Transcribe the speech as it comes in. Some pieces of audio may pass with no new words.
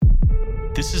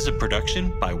This is a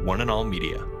production by One and All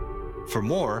Media. For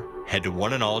more, head to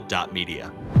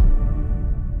oneandall.media.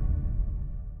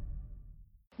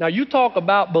 Now you talk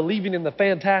about believing in the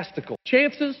fantastical.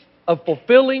 Chances of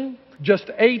fulfilling just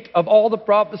 8 of all the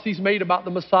prophecies made about the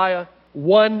Messiah,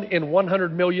 1 in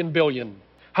 100 million billion.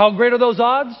 How great are those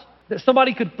odds? That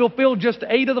somebody could fulfill just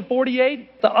 8 of the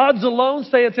 48? The odds alone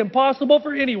say it's impossible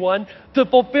for anyone to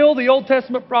fulfill the Old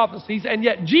Testament prophecies, and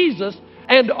yet Jesus,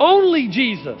 and only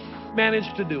Jesus,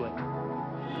 managed to do it.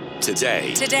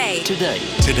 Today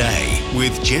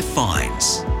with Jeff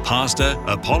Vines, pastor,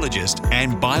 apologist,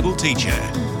 and Bible teacher.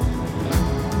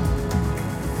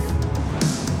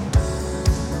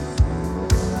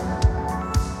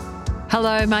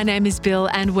 Hello, my name is Bill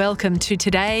and welcome to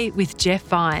Today with Jeff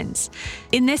Vines.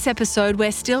 In this episode,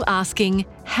 we're still asking,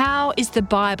 how is the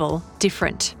Bible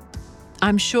different?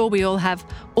 I'm sure we all have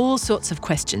all sorts of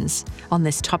questions on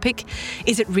this topic.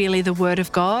 Is it really the Word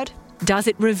of God? Does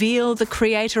it reveal the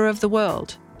Creator of the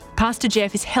world? Pastor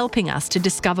Jeff is helping us to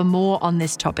discover more on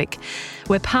this topic.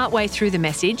 We're partway through the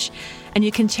message, and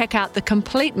you can check out the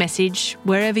complete message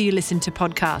wherever you listen to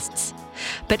podcasts.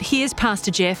 But here's Pastor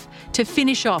Jeff to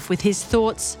finish off with his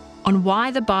thoughts on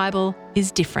why the Bible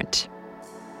is different.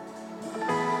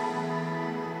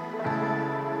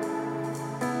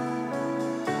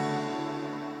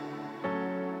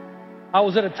 I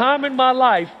was at a time in my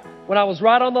life when I was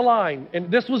right on the line,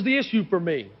 and this was the issue for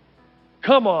me.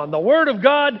 Come on, the Word of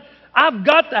God, I've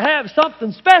got to have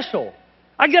something special.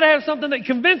 I got to have something that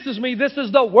convinces me this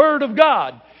is the Word of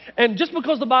God. And just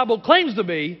because the Bible claims to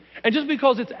be, and just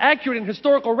because it's accurate in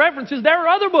historical references, there are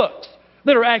other books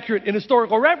that are accurate in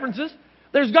historical references.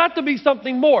 There's got to be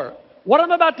something more. What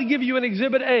I'm about to give you in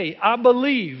Exhibit A, I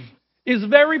believe, is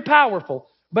very powerful,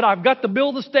 but I've got to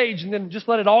build the stage and then just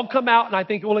let it all come out, and I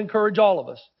think it will encourage all of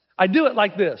us. I do it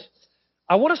like this.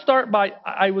 I want to start by,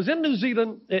 I was in New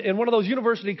Zealand in one of those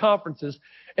university conferences,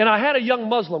 and I had a young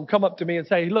Muslim come up to me and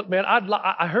say, look, man,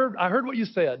 I heard what you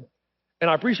said, and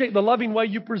I appreciate the loving way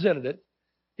you presented it.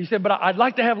 He said, but I'd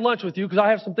like to have lunch with you because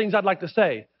I have some things I'd like to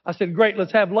say. I said, great,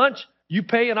 let's have lunch. You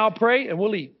pay and I'll pray and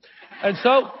we'll eat. And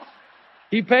so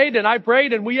he paid and I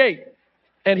prayed and we ate.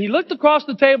 And he looked across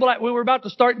the table when we were about to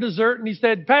start dessert and he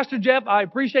said, Pastor Jeff, I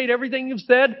appreciate everything you've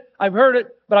said. I've heard it,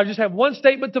 but I just have one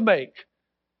statement to make.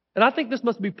 And I think this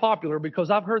must be popular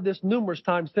because I've heard this numerous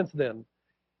times since then.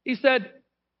 He said,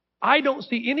 I don't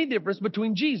see any difference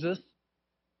between Jesus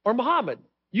or Muhammad.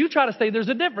 You try to say there's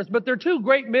a difference, but they're two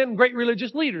great men, great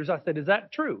religious leaders. I said, is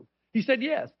that true? He said,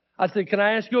 yes. I said, can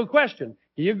I ask you a question?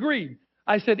 He agreed.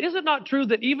 I said, is it not true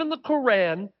that even the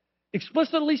Quran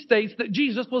explicitly states that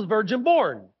Jesus was virgin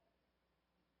born?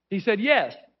 He said,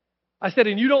 yes. I said,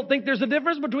 and you don't think there's a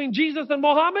difference between Jesus and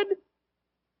Muhammad?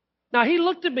 Now, he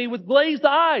looked at me with glazed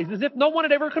eyes as if no one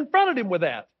had ever confronted him with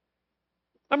that.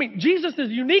 I mean, Jesus is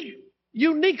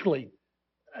uniquely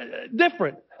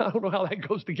different. I don't know how that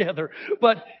goes together,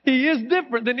 but he is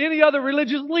different than any other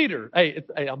religious leader. Hey,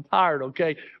 I'm tired,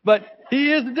 okay? But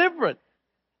he is different.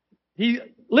 He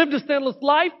lived a sinless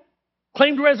life,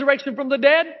 claimed resurrection from the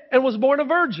dead, and was born a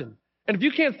virgin. And if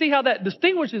you can't see how that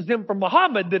distinguishes him from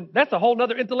Muhammad, then that's a whole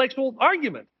other intellectual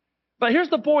argument. But here's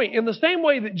the point. In the same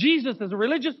way that Jesus, as a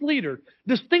religious leader,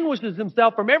 distinguishes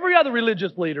himself from every other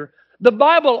religious leader, the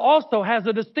Bible also has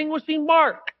a distinguishing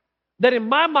mark that in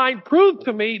my mind proved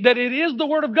to me that it is the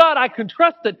Word of God. I can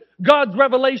trust it, God's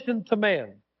revelation to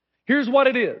man. Here's what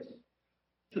it is.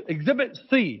 Exhibit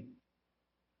C.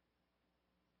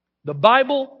 The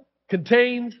Bible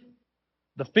contains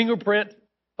the fingerprint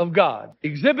of God.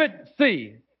 Exhibit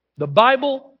C. The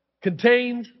Bible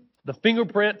contains the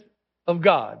fingerprint of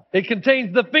God. It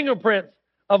contains the fingerprints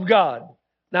of God.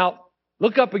 Now,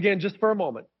 look up again just for a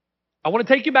moment. I want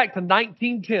to take you back to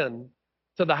 1910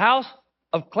 to the house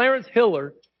of Clarence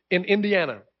Hiller in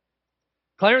Indiana.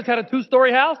 Clarence had a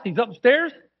 2-story house. He's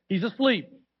upstairs. He's asleep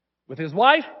with his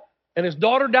wife and his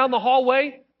daughter down the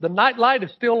hallway. The night light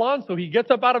is still on, so he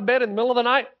gets up out of bed in the middle of the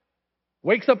night,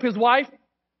 wakes up his wife.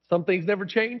 Some things never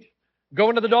change. Go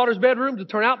into the daughter's bedroom to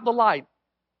turn out the light.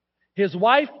 His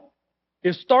wife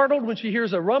is startled when she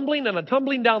hears a rumbling and a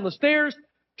tumbling down the stairs,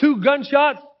 2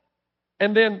 gunshots,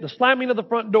 and then the slamming of the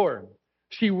front door.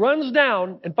 She runs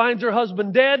down and finds her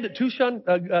husband dead, 2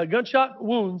 gunshot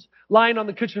wounds lying on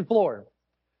the kitchen floor.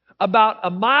 About a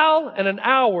mile and an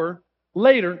hour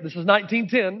later, this is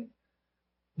 1910,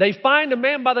 they find a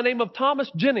man by the name of Thomas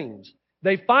Jennings.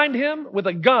 They find him with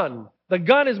a gun. The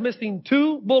gun is missing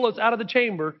 2 bullets out of the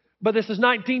chamber, but this is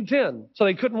 1910, so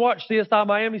they couldn't watch CSI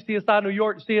Miami, CSI New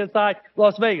York, CSI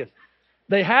Las Vegas.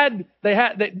 The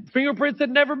fingerprints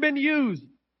had never been used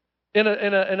in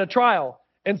a trial.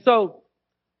 And so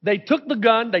they took the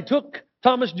gun, they took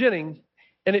Thomas Jennings,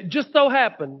 and it just so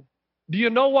happened, do you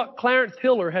know what Clarence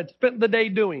Hiller had spent the day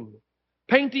doing?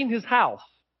 Painting his house.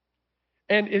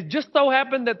 And it just so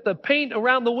happened that the paint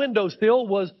around the windowsill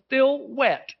was still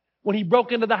wet when he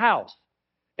broke into the house.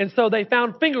 And so they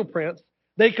found fingerprints.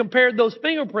 They compared those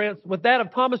fingerprints with that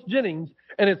of Thomas Jennings,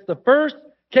 and it's the first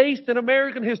case in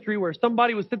American history where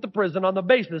somebody was sent to prison on the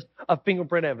basis of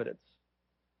fingerprint evidence.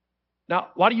 Now,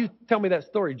 why do you tell me that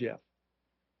story, Jeff?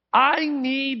 I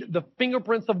need the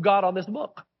fingerprints of God on this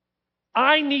book.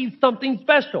 I need something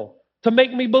special to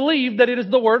make me believe that it is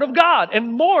the Word of God,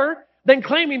 and more than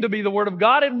claiming to be the Word of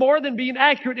God, and more than being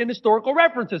accurate in historical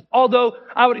references, although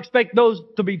I would expect those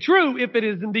to be true if it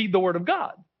is indeed the Word of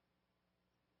God.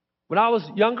 When I was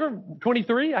younger,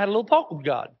 23, I had a little talk with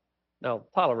God. Now,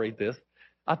 tolerate this.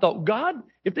 I thought, God,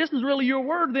 if this is really your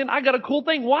Word, then I got a cool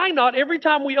thing. Why not every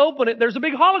time we open it, there's a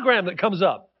big hologram that comes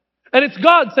up. And it's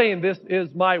God saying, this is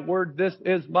my Word, this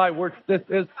is my Word, this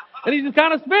is... And he just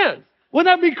kind of spins.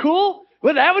 Wouldn't that be cool?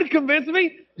 Well, that would convince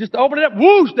me. Just open it up.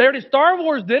 Whoosh, there it is. Star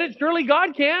Wars did it. Surely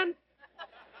God can.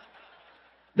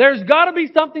 There's got to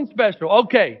be something special.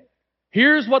 Okay,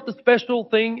 here's what the special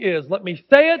thing is. Let me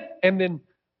say it and then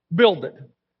build it.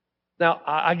 Now,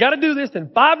 I got to do this in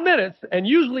 5 minutes, and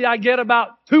usually I get about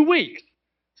 2 weeks.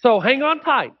 So hang on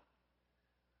tight.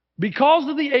 Because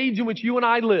of the age in which you and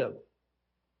I live,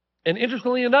 and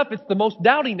interestingly enough, it's the most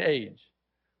doubting age.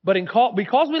 But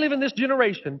because we live in this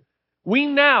generation, we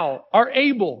now are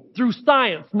able, through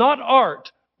science, not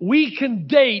art, we can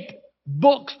date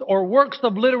books or works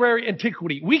of literary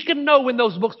antiquity. We can know when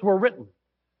those books were written.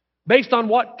 Based on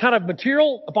what kind of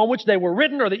material upon which they were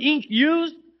written or the ink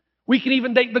used, we can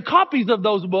even date the copies of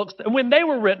those books and when they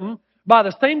were written by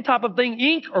the same type of thing,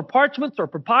 ink or parchments or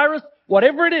papyrus,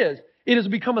 whatever it has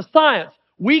become a science.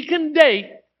 We can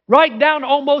date right down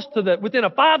almost to within a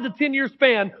 5 to 10 year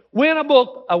span when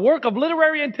a work of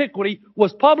literary antiquity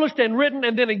was published and written,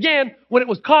 and then again when it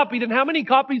was copied and how many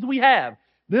copies we have.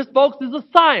 This, folks, is a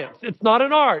science. It's not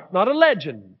an art, not a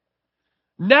legend.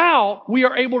 Now we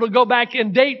are able to go back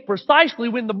and date precisely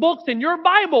when the books in your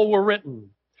Bible were written.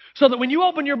 So that when you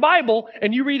open your Bible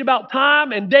and you read about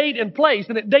time and date and place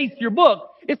and it dates your book,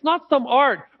 it's not some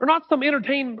art or not some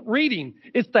entertaining reading.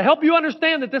 It's to help you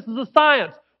understand that this is a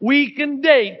science. We can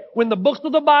date when the books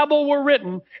of the Bible were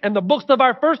written and the books of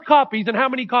our first copies and how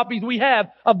many copies we have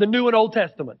of the New and Old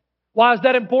Testament. Why is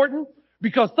that important?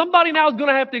 Because somebody now is going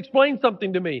to have to explain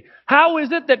something to me. How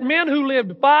is it that men who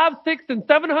lived 500, 600, and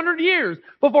 700 years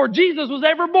before Jesus was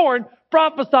ever born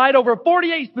prophesied over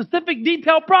 48 specific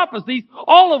detailed prophecies,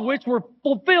 all of which were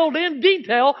fulfilled in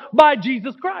detail by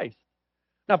Jesus Christ?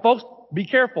 Now, folks, be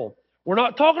careful. We're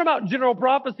not talking about general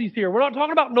prophecies here. We're not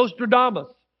talking about Nostradamus,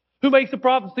 who makes a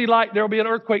prophecy like there will be an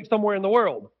earthquake somewhere in the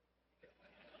world.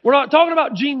 We're not talking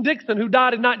about Gene Dixon, who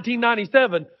died in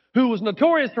 1997, who was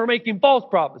notorious for making false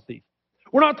prophecies.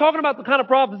 We're not talking about the kind of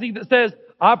prophecy that says,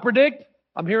 I predict,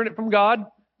 I'm hearing it from God,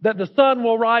 that the sun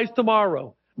will rise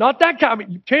tomorrow. Not that kind. I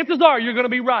mean, chances are you're going to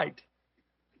be right.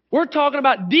 We're talking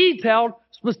about detailed,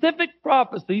 specific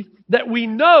prophecies that we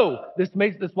know this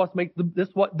is what makes the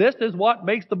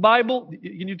Bible.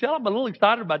 Can you tell I'm a little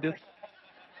excited about this?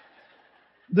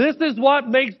 This is what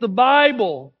makes the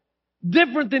Bible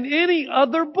different than any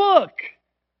other book.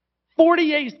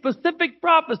 48 specific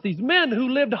prophecies, men who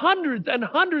lived hundreds and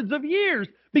hundreds of years,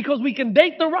 because we can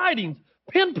date the writings,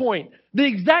 pinpoint the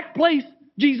exact place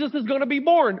Jesus is going to be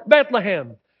born,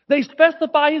 Bethlehem. They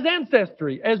specify his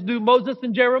ancestry, as do Moses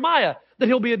and Jeremiah, that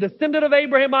he'll be a descendant of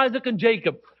Abraham, Isaac, and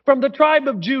Jacob, from the tribe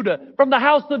of Judah, from the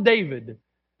house of David.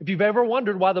 If you've ever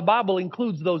wondered why the Bible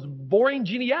includes those boring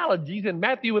genealogies in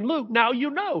Matthew and Luke, now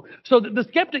you know, so that the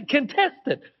skeptic can test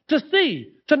it, to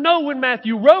see, to know when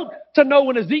Matthew wrote, to know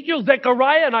when Ezekiel,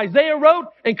 Zechariah, and Isaiah wrote,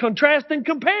 and contrast and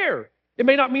compare. It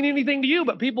may not mean anything to you,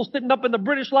 but people sitting up in the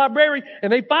British Library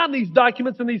and they find these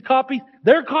documents and these copies,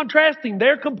 they're contrasting,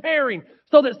 they're comparing,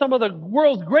 so that some of the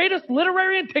world's greatest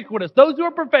literary antiquitists, those who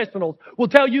are professionals, will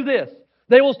tell you this.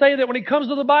 They will say that when it comes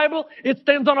to the Bible, it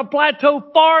stands on a plateau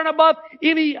far and above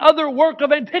any other work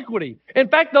of antiquity. In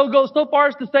fact, they'll go so far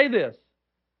as to say this.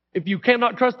 If you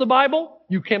cannot trust the Bible,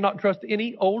 you cannot trust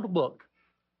any old book.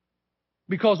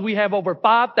 Because we have over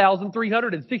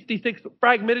 5,366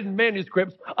 fragmented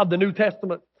manuscripts of the New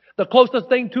Testament. The closest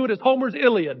thing to it is Homer's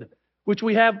Iliad, which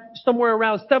we have somewhere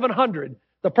around 700.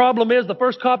 The problem is the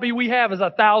first copy we have is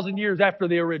 1,000 years after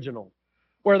the original.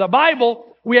 Where the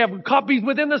Bible, we have copies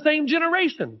within the same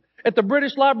generation. At the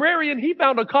British Librarian, he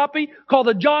found a copy called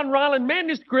the John Ryland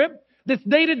manuscript that's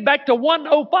dated back to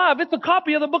 105. It's a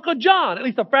copy of the book of John, at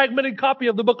least a fragmented copy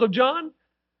of the book of John.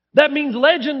 That means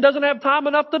legend doesn't have time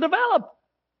enough to develop.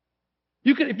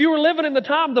 If you were living in the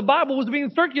time the Bible was being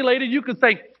circulated, you could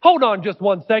say, hold on just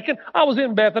 1 second. I was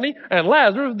in Bethany and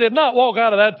Lazarus did not walk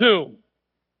out of that tomb.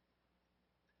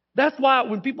 That's why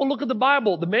when people look at the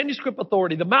Bible, the manuscript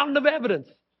authority, the mountain of evidence,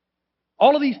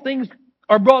 all of these things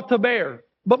are brought to bear.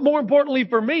 But more importantly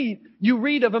for me, you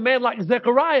read of a man like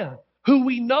Zechariah, who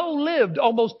we know lived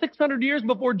almost 600 years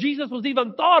before Jesus was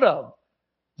even thought of.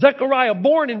 Zechariah,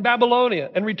 born in Babylonia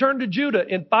and returned to Judah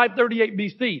in 538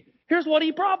 BC. Here's what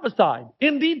he prophesied.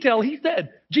 In detail, he said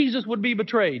Jesus would be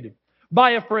betrayed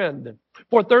by a friend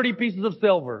for 30 pieces of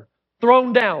silver,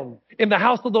 thrown down in the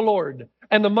house of the Lord,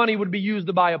 and the money would be used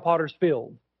to buy a potter's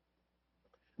field.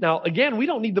 Now, again, we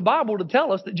don't need the Bible to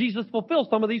tell us that Jesus fulfills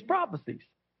some of these prophecies.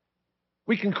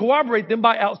 We can corroborate them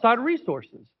by outside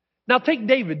resources. Now, take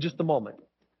David just a moment.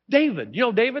 David, you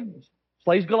know David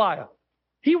slays Goliath.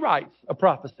 He writes a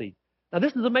prophecy. Now,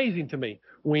 this is amazing to me.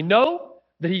 We know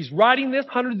that he's writing this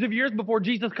hundreds of years before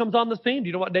Jesus comes on the scene. Do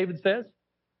you know what David says?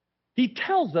 He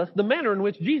tells us the manner in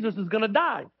which Jesus is going to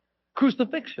die.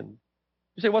 Crucifixion.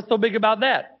 You say, what's so big about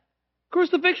that?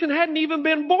 Crucifixion hadn't even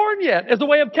been born yet as a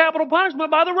way of capital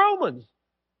punishment by the Romans.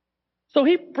 So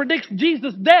he predicts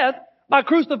Jesus' death by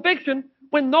crucifixion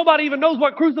when nobody even knows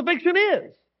what crucifixion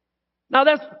is. Now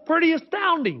that's pretty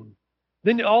astounding.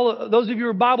 Then those of you who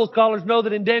are Bible scholars know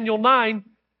that in Daniel 9,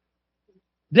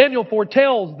 Daniel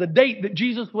foretells the date that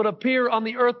Jesus would appear on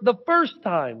the earth the first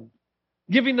time,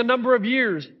 giving the number of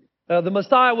years the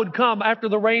Messiah would come after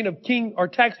the reign of King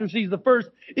Artaxerxes I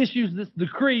issues this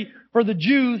decree for the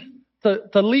Jews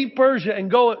to leave Persia and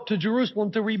go to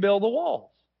Jerusalem to rebuild the walls.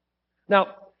 Now,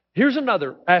 here's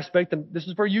another aspect, and this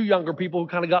is for you younger people who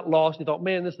kind of got lost. You thought,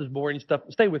 man, this is boring stuff.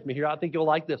 Stay with me here. I think you'll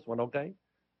like this one, okay?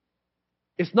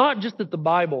 It's not just that the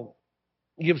Bible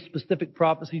gives specific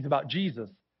prophecies about Jesus.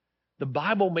 The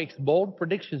Bible makes bold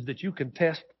predictions that you can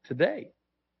test today.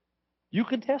 You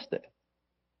can test it.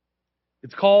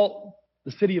 It's called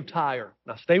the city of Tyre.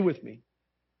 Now stay with me.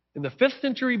 In the 5th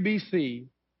century BC,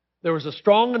 there was a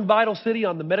strong and vital city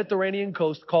on the Mediterranean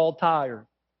coast called Tyre.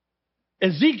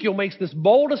 Ezekiel makes this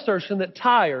bold assertion that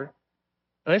Tyre,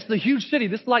 and it's the huge city,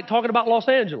 this is like talking about Los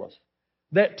Angeles,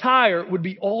 that Tyre would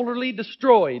be utterly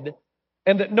destroyed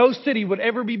and that no city would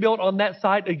ever be built on that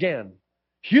site again.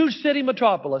 Huge city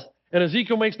metropolis, and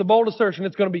Ezekiel makes the bold assertion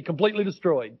it's going to be completely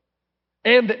destroyed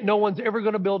and that no one's ever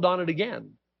going to build on it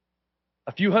again.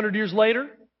 A few hundred years later,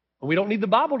 and we don't need the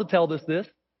Bible to tell us this,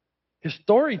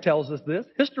 history tells us this,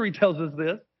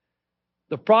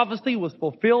 the prophecy was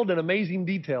fulfilled in amazing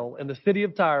detail and the city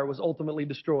of Tyre was ultimately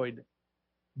destroyed.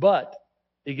 But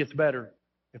it gets better.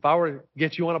 If I were to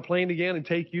get you on a plane again and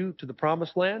take you to the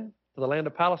promised land, to the land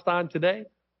of Palestine today,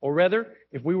 or rather,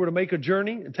 if we were to make a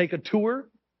journey and take a tour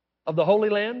of the Holy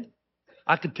Land,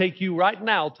 I could take you right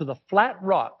now to the flat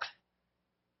rocks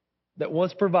that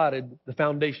once provided the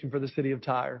foundation for the city of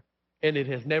Tyre, and it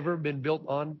has never been built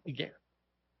on again.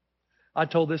 I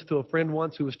told this to a friend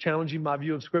once who was challenging my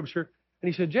view of Scripture,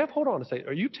 and he said, Jeff, hold on a second.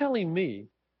 Are you telling me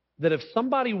that if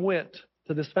somebody went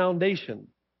to this foundation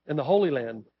in the Holy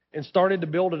Land and started to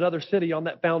build another city on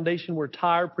that foundation where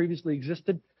Tyre previously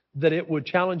existed, that it would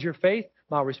challenge your faith?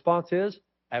 My response is,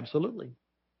 absolutely.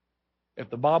 If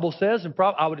the Bible says, and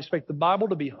I would expect the Bible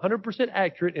to be 100%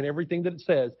 accurate in everything that it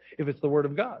says if it's the Word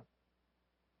of God.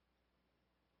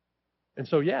 And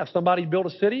so, yeah, if somebody built a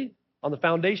city on the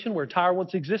foundation where Tyre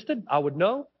once existed, I would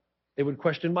know. It would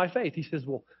question my faith. He says,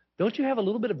 well, don't you have a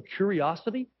little bit of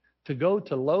curiosity to go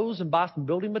to Lowe's and buy some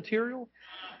building material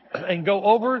and go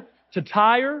over to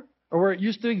Tyre or where it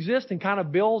used to exist and kind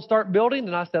of start building?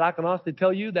 And I said, I can honestly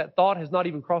tell you that thought has not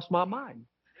even crossed my mind.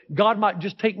 God might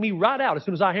just take me right out as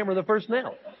soon as I hammer the first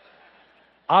nail.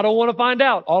 I don't want to find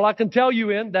out. All I can tell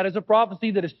you that is a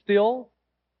prophecy that is still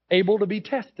able to be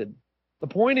tested. The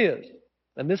point is,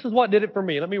 and this is what did it for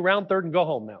me. Let me round third and go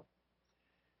home now.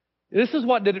 This is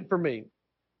what did it for me.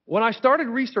 When I started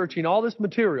researching all this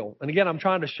material, and again, I'm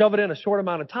trying to shove it in a short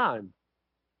amount of time,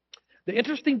 the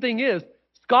interesting thing is,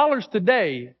 scholars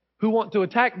today who want to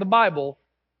attack the Bible,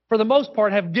 for the most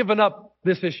part, have given up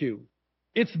this issue.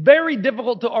 It's very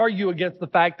difficult to argue against the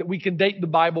fact that we can date the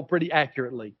Bible pretty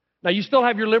accurately. Now, you still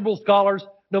have your liberal scholars.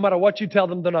 No matter what you tell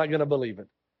them, they're not going to believe it.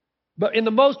 But in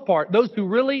the most part, those who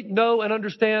really know and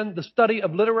understand the study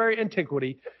of literary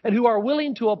antiquity and who are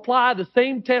willing to apply the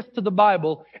same test to the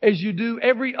Bible as you do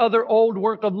every other old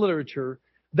work of literature,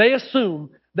 they assume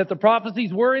that the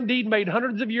prophecies were indeed made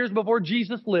hundreds of years before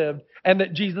Jesus lived and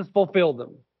that Jesus fulfilled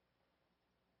them.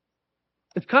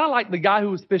 It's kind of like the guy who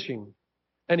was fishing.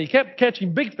 And he kept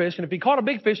catching big fish, and if he caught a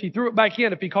big fish, he threw it back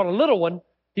in. If he caught a little one,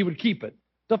 he would keep it.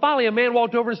 So finally, a man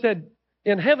walked over and said,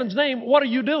 in heaven's name, what are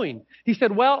you doing? He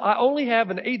said, well, I only have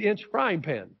an 8-inch frying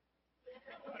pan.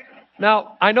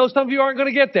 Now, I know some of you aren't going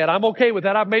to get that. I'm okay with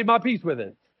that. I've made my peace with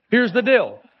it. Here's the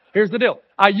deal. Here's the deal.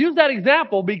 I use that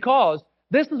example because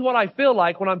this is what I feel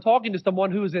like when I'm talking to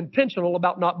someone who is intentional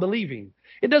about not believing.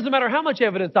 It doesn't matter how much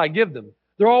evidence I give them.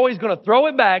 They're always going to throw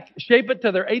it back, shape it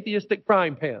to their atheistic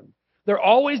frying pan. They're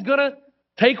always going to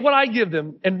take what I give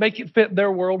them and make it fit their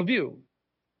worldview.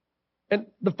 And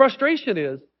the frustration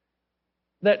is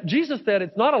that Jesus said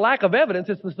it's not a lack of evidence,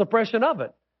 it's the suppression of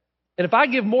it. And if I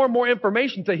give more and more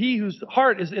information to he whose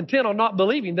heart is intent on not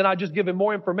believing, then I just give him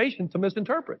more information to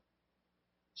misinterpret.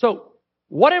 So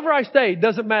whatever I say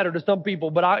doesn't matter to some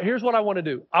people, but here's what I want to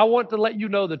do. I want to let you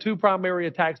know the two primary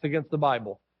attacks against the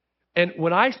Bible. And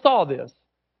when I saw this,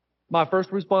 my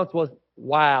first response was,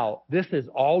 wow, this is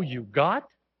all you got?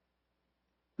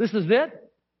 This is it?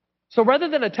 So rather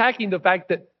than attacking the fact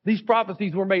that these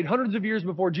prophecies were made hundreds of years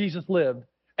before Jesus lived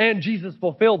and Jesus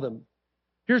fulfilled them,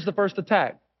 here's the first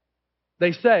attack.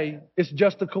 They say it's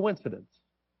just a coincidence.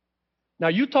 Now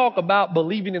you talk about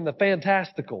believing in the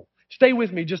fantastical. Stay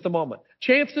with me just a moment.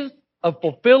 Chances of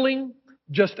fulfilling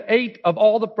just 8 of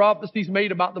all the prophecies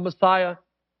made about the Messiah,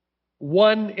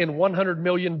 1 in 100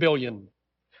 million billion.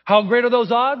 How great are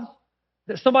those odds?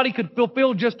 That somebody could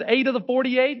fulfill just 8 of the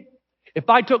 48? If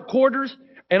I took quarters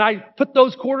and I put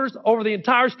those quarters over the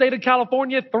entire state of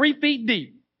California 3 feet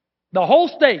deep, the whole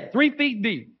state 3 feet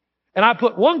deep, and I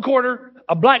put 1 quarter,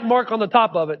 a black mark on the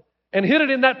top of it, and hid it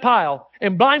in that pile,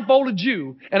 and blindfolded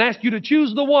you, and asked you to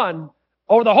choose the one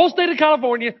over the whole state of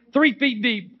California, 3 feet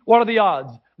deep, what are the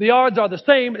odds? The odds are the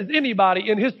same as anybody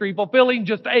in history fulfilling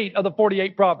just 8 of the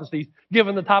 48 prophecies,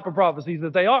 given the type of prophecies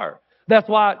that they are. That's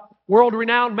why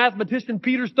world-renowned mathematician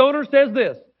Peter Stoner says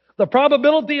this: the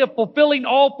probability of fulfilling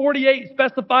all 48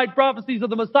 specified prophecies of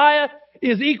the Messiah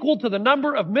is equal to the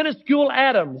number of minuscule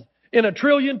atoms in a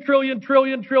trillion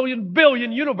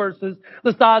billion universes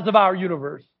the size of our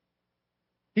universe.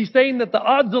 He's saying that the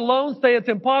odds alone say it's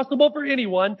impossible for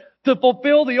anyone to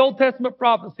fulfill the Old Testament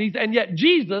prophecies, and yet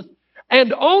Jesus,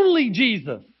 and only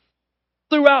Jesus,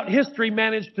 throughout history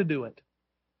managed to do it.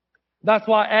 That's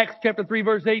why Acts chapter 3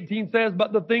 verse 18 says,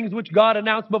 but the things which God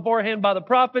announced beforehand by the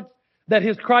prophets, that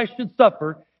his Christ should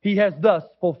suffer, he has thus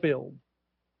fulfilled.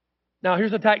 Now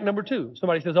here's attack number 2.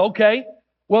 Somebody says, okay,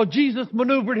 well, Jesus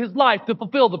maneuvered his life to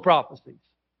fulfill the prophecies.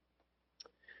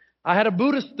 I had a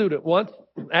Buddhist student once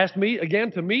asked me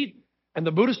again to meet, and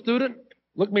the Buddhist student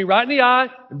looked me right in the eye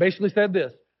and basically said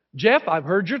this: Jeff, I've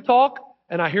heard your talk,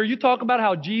 and I hear you talk about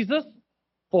how Jesus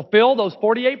fulfilled those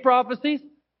 48 prophecies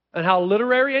and how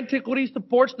literary antiquity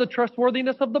supports the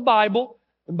trustworthiness of the Bible.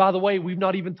 And by the way, we've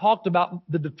not even talked about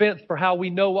the defense for how we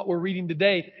know what we're reading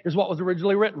today is what was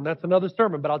originally written. That's another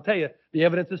sermon, but I'll tell you, the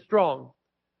evidence is strong.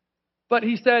 But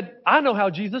he said, I know how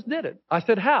Jesus did it. I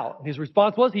said, how? His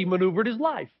response was, he maneuvered his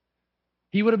life.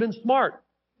 He would have been smart.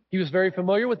 He was very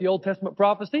familiar with the Old Testament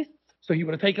prophecies, so he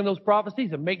would have taken those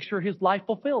prophecies and make sure his life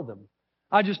fulfilled them.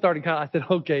 I just started I said,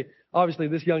 okay, obviously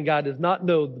this young guy does not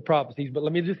know the prophecies, but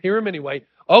let me just hear him anyway.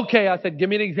 Okay, I said, give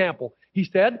me an example. He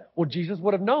said, well, Jesus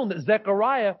would have known that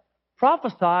Zechariah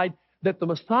prophesied that the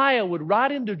Messiah would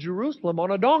ride into Jerusalem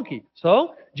on a donkey.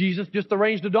 So Jesus just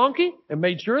arranged a donkey and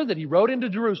made sure that he rode into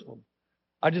Jerusalem.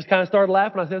 I just kind of started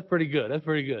laughing. I said, that's pretty good. That's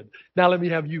pretty good. Now let me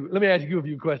ask you a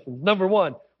few questions. Number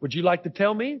 1, would you like to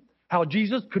tell me how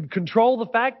Jesus could control the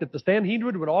fact that the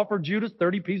Sanhedrin would offer Judas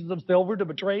 30 pieces of silver to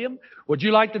betray him? Would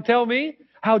you like to tell me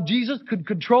how Jesus could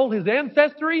control his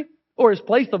ancestry or his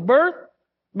place of birth?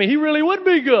 I mean, he really would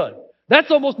be good. That's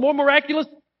almost more miraculous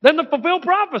than the fulfilled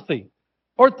prophecy.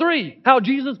 Or 3, how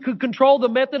Jesus could control the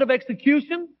method of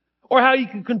execution, or how he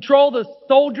could control the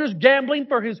soldiers gambling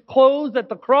for his clothes at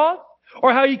the cross,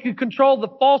 or how he could control the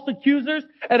false accusers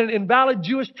at an invalid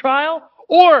Jewish trial,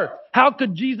 or how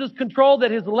could Jesus control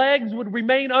that his legs would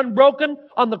remain unbroken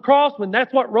on the cross when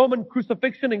that's what Roman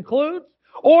crucifixion includes,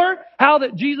 or how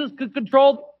that Jesus could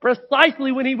control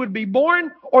precisely when he would be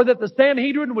born, or that the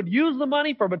Sanhedrin would use the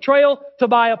money for betrayal to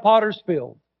buy a potter's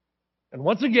field. And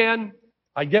once again,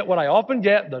 I get what I often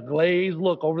get, the glazed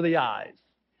look over the eyes.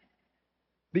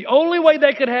 The only way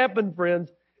that could happen, friends,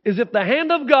 is if the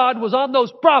hand of God was on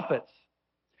those prophets,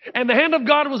 and the hand of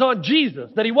God was on Jesus,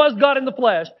 that he was God in the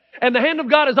flesh, and the hand of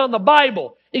God is on the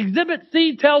Bible. Exhibit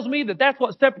C tells me that that's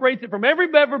what separates it from every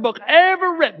book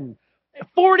ever written.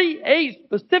 48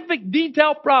 specific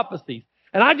detailed prophecies.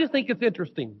 And I just think it's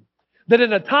interesting that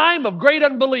in a time of great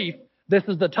unbelief, this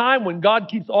is the time when God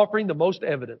keeps offering the most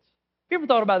evidence. You ever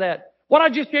thought about that? What I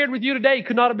just shared with you today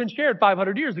could not have been shared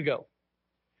 500 years ago.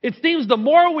 It seems the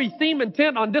more we seem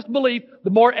intent on disbelief,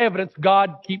 the more evidence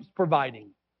God keeps providing.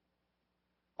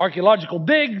 Archaeological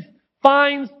digs,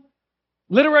 finds,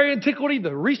 literary antiquity,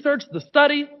 the research, the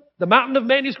study, the mountain of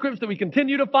manuscripts that we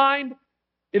continue to find,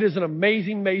 it is an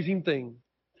amazing, amazing thing.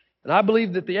 And I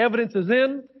believe that the evidence is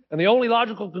in, and the only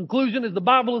logical conclusion is the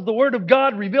Bible is the Word of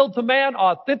God revealed to man,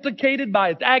 authenticated by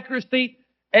its accuracy,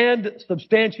 and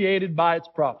substantiated by its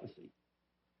prophecy.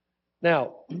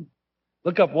 Now,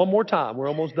 look up one more time. We're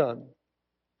almost done.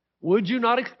 Would you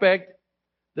not expect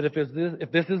that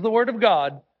if this is the Word of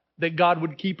God, that God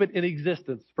would keep it in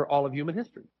existence for all of human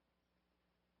history?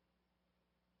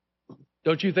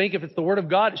 Don't you think if it's the Word of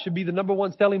God, it should be the number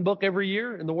one selling book every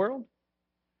year in the world?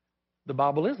 The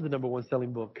Bible is the number one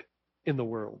selling book in the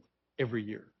world every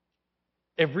year.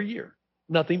 Every year.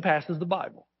 Nothing passes the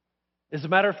Bible. As a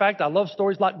matter of fact, I love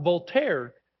stories like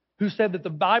Voltaire, who said that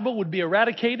the Bible would be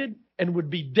eradicated and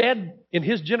would be dead in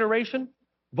his generation.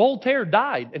 Voltaire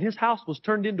died, and his house was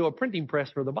turned into a printing press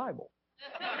for the Bible.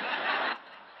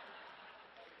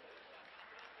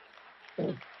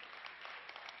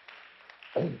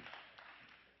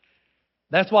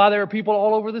 That's why there are people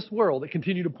all over this world that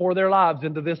continue to pour their lives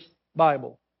into this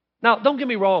Bible. Now, don't get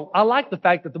me wrong. I like the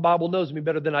fact that the Bible knows me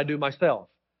better than I do myself.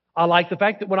 I like the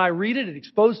fact that when I read it, it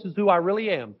exposes who I really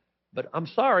am. But I'm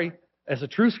sorry, as a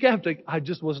true skeptic, I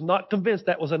just was not convinced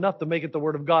that was enough to make it the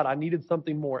Word of God. I needed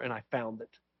something more, and I found it.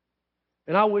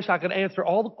 And I wish I could answer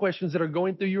all the questions that are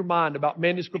going through your mind about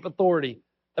manuscript authority,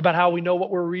 about how we know what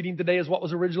we're reading today is what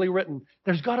was originally written.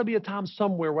 There's got to be a time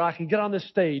somewhere where I can get on this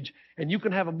stage and you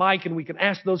can have a mic and we can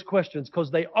ask those questions, because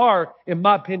they are, in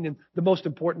my opinion, the most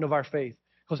important of our faith.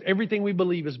 Because everything we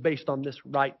believe is based on this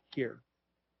right here.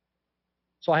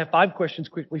 So I have 5 questions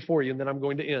quickly for you, and then I'm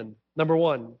going to end. Number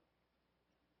 1,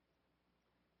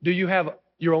 do you have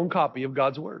your own copy of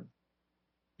God's Word?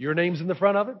 Your name's in the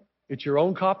front of it. It's your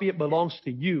own copy. It belongs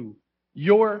to you.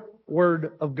 Your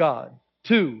Word of God.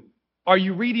 2, are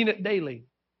you reading it daily?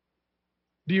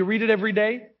 Do you read it every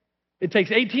day? It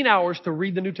takes 18 hours to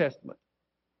read the New Testament.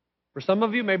 For some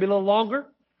of you, maybe a little longer.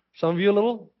 Some of you, a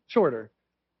little shorter.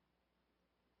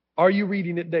 Are you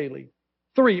reading it daily?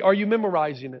 3, are you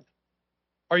memorizing it?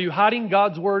 Are you hiding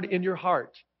God's Word in your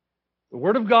heart? The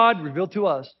Word of God revealed to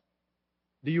us.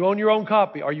 Do you own your own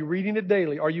copy? Are you reading it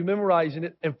daily? Are you memorizing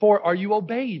it? And 4, are you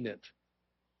obeying it?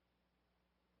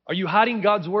 Are you hiding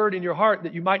God's Word in your heart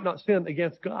that you might not sin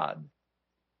against God?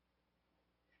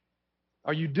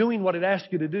 Are you doing what it asks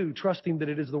you to do, trusting that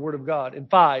it is the Word of God? And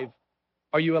 5,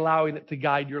 are you allowing it to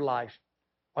guide your life?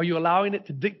 Are you allowing it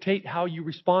to dictate how you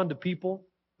respond to people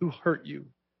who hurt you?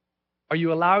 Are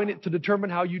you allowing it to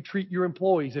determine how you treat your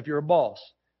employees if you're a boss?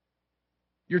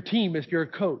 Your team if you're a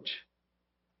coach?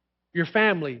 Your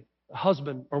family, a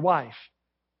husband or wife?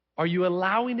 Are you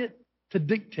allowing it to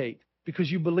dictate because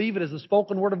you believe it as the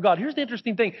spoken Word of God? Here's the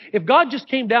interesting thing. If God just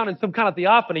came down in some kind of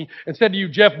theophany and said to you,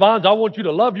 Jeff Vines, I want you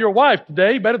to love your wife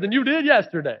today better than you did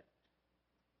yesterday.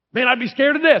 Man, I'd be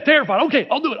scared to death, terrified. Okay,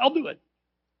 I'll do it.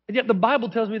 And yet the Bible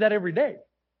tells me that every day.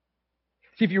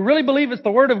 See, if you really believe it's the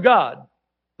Word of God,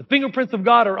 the fingerprints of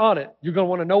God are on it, you're going to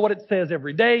want to know what it says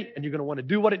every day, and you're going to want to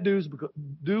do what it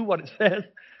says.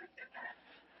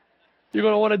 You're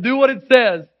going to want to do what it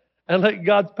says and let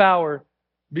God's power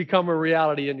become a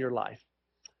reality in your life.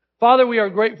 Father, we are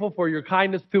grateful for your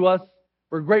kindness to us.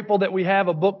 We're grateful that we have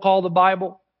a book called the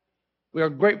Bible. We are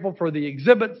grateful for the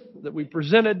exhibits that we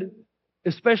presented,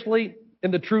 especially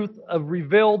in the truth of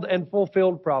revealed and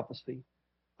fulfilled prophecy.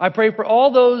 I pray for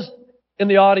all those in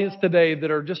the audience today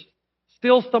that are just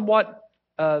still somewhat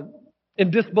in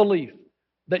disbelief,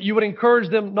 that you would encourage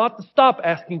them not to stop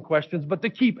asking questions, but to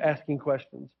keep asking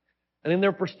questions. And in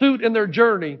their pursuit, in their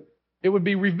journey, it would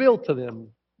be revealed to them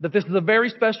that this is a very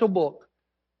special book,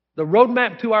 the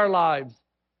roadmap to our lives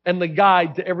and the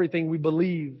guide to everything we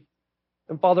believe.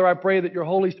 And Father, I pray that your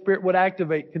Holy Spirit would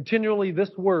activate continually this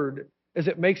word as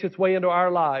it makes its way into our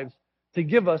lives to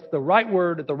give us the right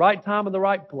word at the right time and the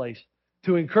right place,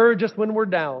 to encourage us when we're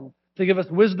down, to give us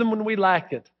wisdom when we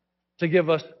lack it, to give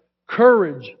us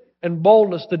courage and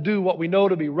boldness to do what we know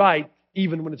to be right,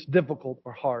 even when it's difficult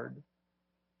or hard.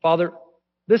 Father,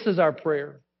 this is our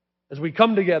prayer as we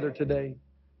come together today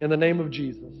in the name of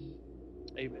Jesus.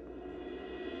 Amen.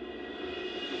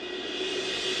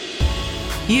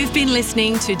 You've been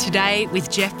listening to Today with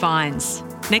Jeff Vines.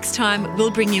 Next time, we'll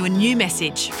bring you a new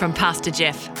message from Pastor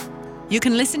Jeff. You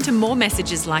can listen to more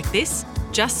messages like this.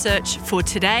 Just search for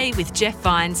Today with Jeff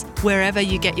Vines wherever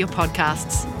you get your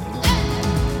podcasts.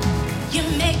 You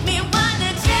make me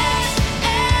wanna dance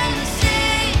and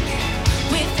sing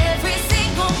with every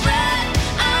single breath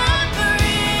I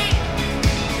breathe.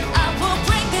 I will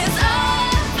bring this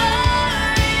offering.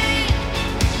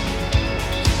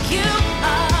 You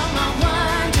are my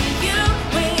wonder, you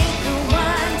with the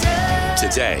wonder.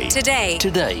 Today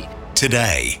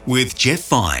Today with Jeff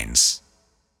Vines.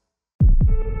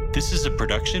 This is a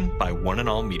production by One and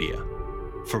All Media.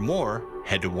 For more,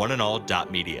 head to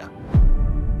oneandall.media.